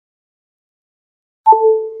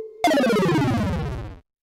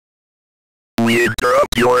We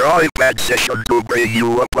interrupt your iPad session to bring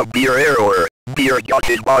you up a beer error. Beer got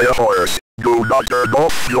hit by a horse. Do not turn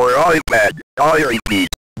off your iPad. I repeat,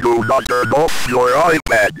 do not turn off your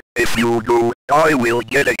iPad. If you do, I will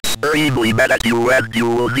get extremely mad at you and you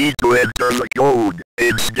will need to enter the code.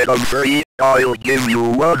 Instead of 3, I'll give you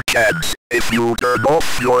 1 chance. If you turn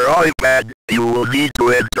off your iPad, you will need to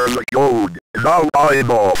enter the code. Now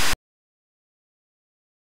I'm off.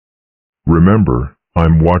 Remember,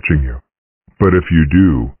 I'm watching you. But if you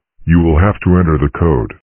do, you will have to enter the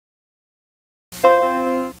code.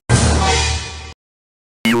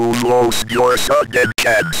 You lost your second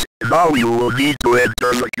chance. Now you will need to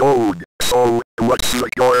enter the code. So, what's the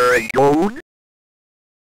correct code?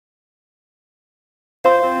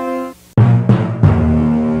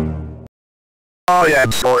 I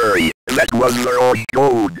am sorry, that was the wrong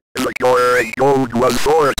code. The correct code was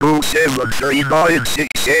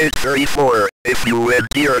 427396834. If you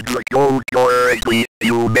entered the code correctly,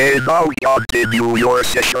 you may now continue your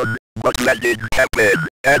session, but that didn't happen,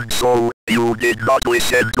 and so, you did not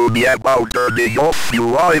listen to me about turning off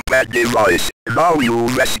your iPad device. Now you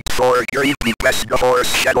rest for creepypasta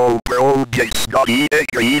horse shadow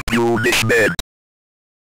projects.exe punishment.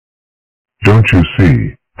 Don't you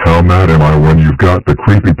see? How mad am I when you've got the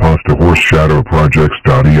creepypasta horse shadow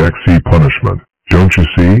projects.exe punishment? Don't you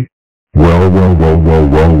see? Well.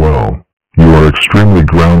 You are extremely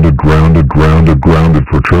grounded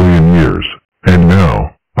for trillion years. And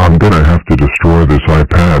now, I'm gonna have to destroy this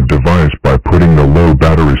iPad device by putting the low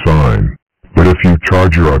battery sign. But if you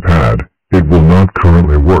charge your iPad, it will not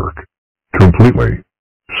currently work completely.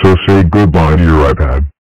 So say goodbye to your iPad.